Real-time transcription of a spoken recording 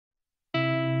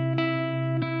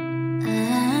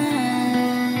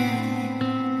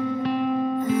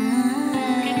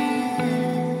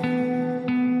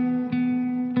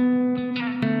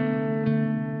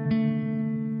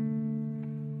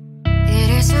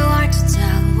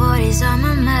worries on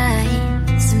my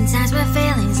mind. Sometimes my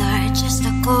feelings are just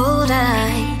a cold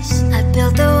ice. I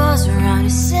built the walls around you,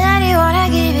 said you wanna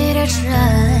give it a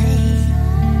try.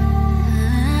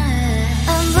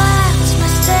 Unblocked my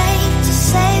state to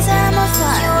say I'm a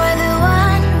fire. You were the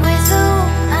one with whom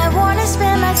I wanna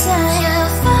spend my time.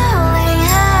 You're falling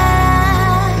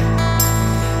high.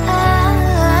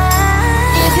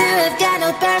 If you have got no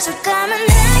parents, so come and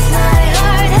hack my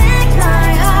heart, hack my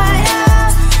heart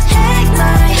out. Hack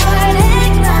my heart,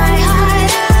 hack my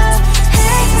heart out.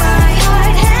 Hack my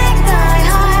heart, hack my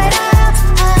heart out.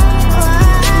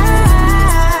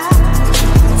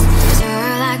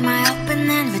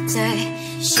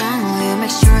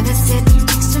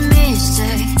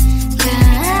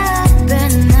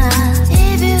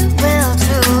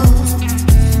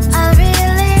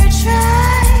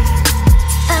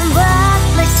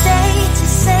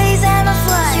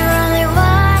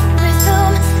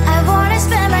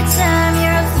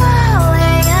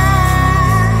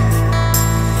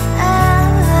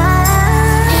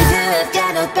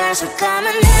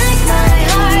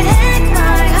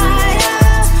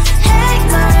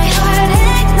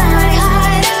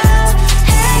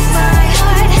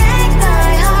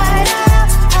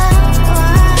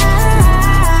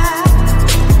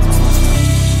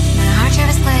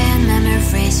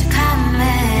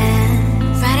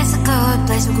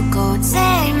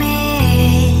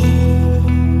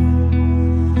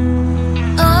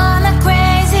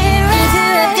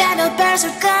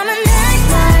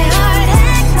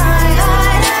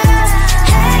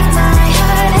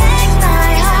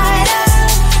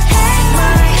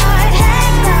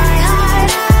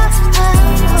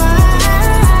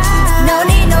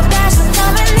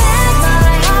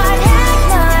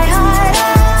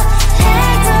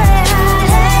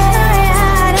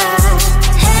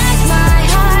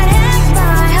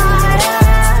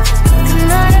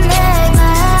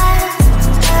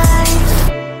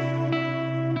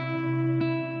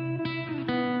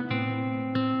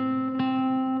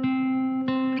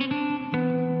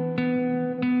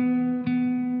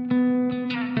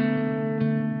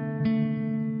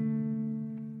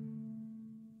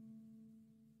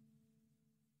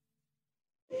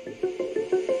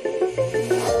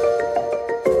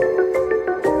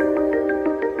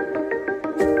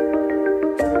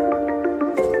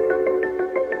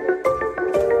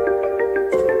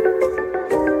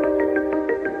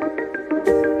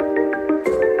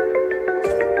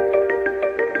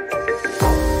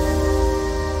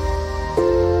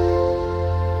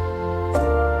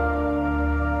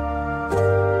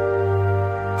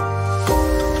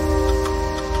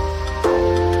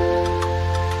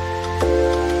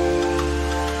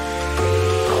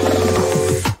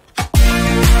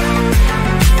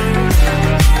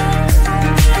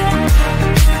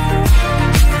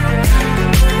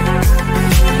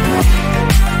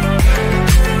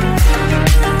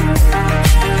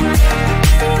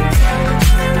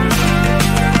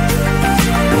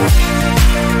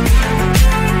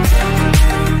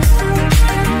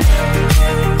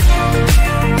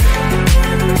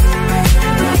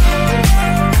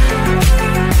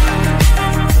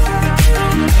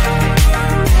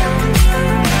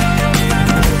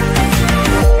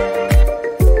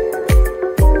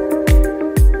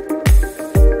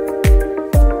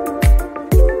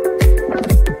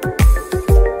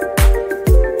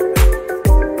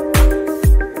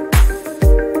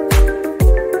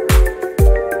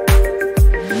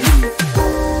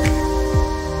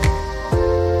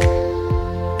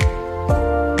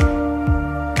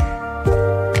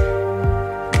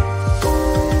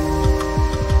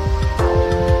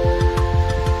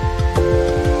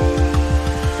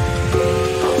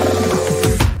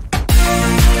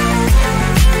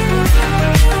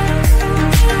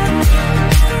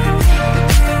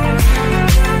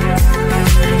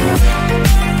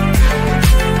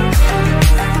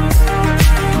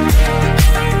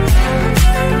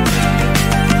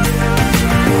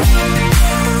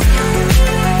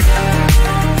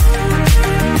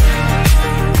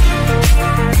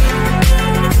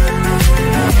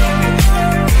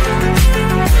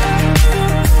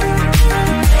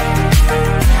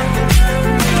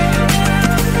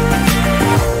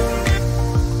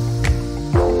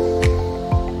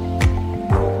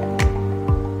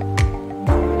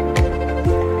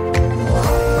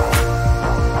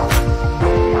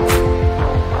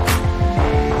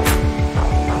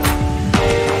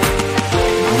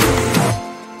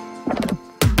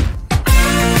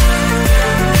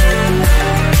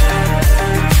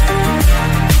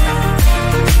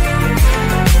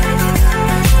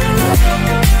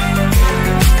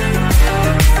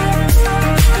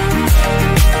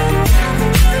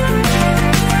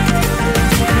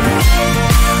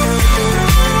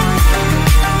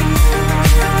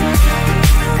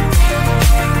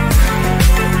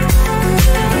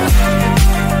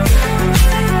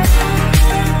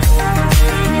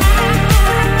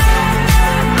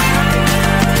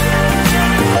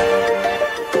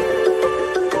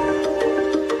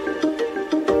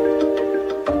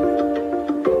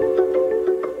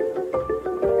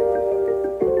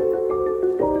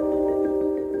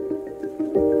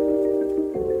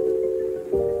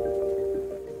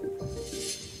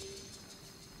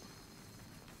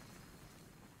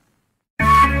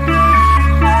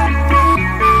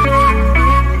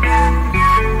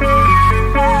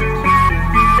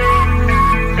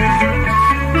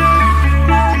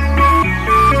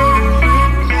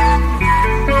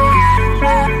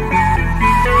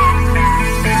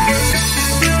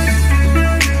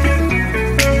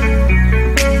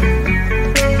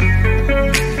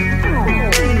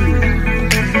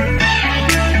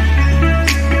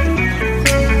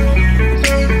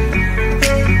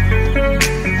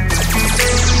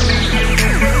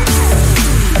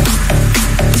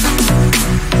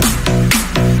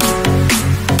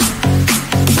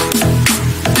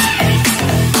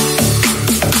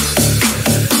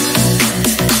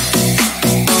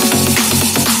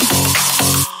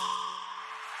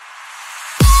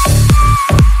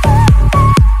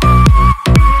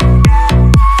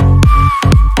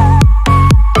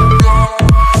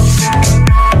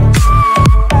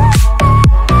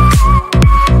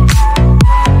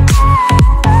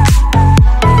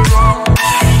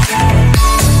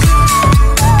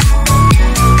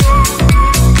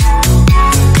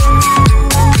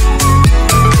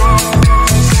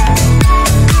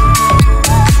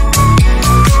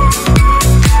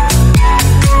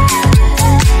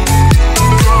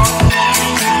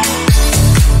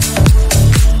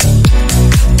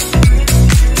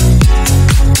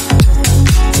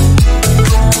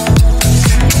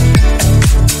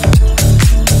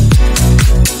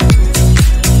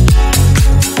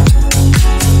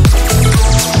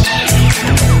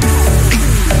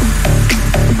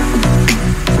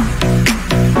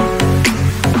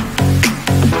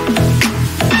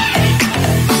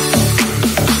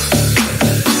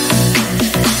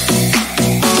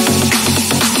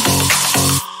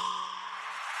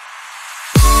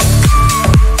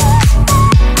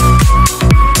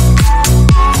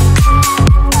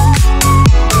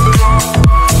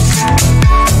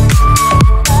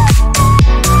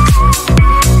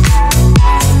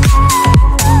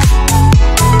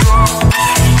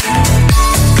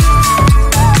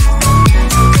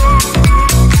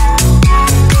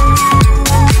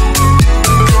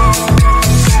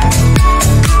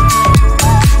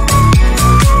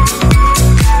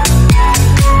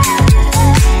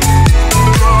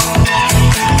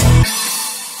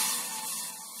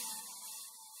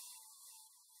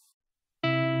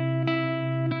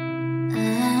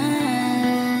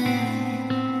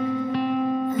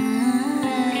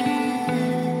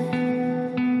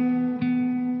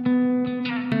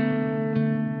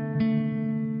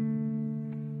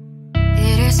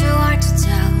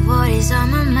 what is on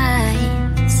my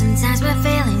mind. Sometimes my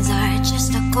feelings are just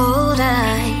a cold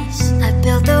ice. I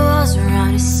built the walls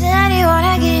around you, said you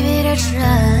wanna give it a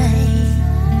try.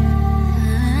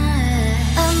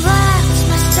 I'm black,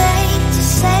 my state to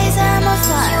say I'm a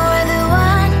fire. You were the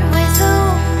one with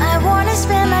whom I wanna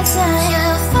spend my time.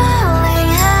 You're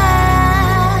falling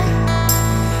high.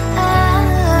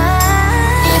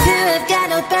 If you have got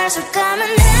no parents, so come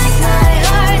and hack my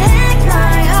heart, hack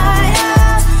my heart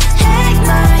out. Hack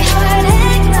my heart,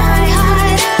 hack my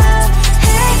heart out.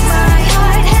 Hack my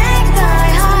heart, hack my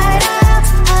heart out.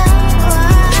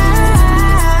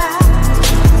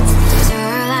 So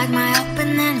like my open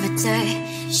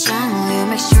invitation, will you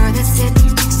make sure that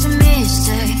sitting next to me is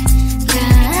safe?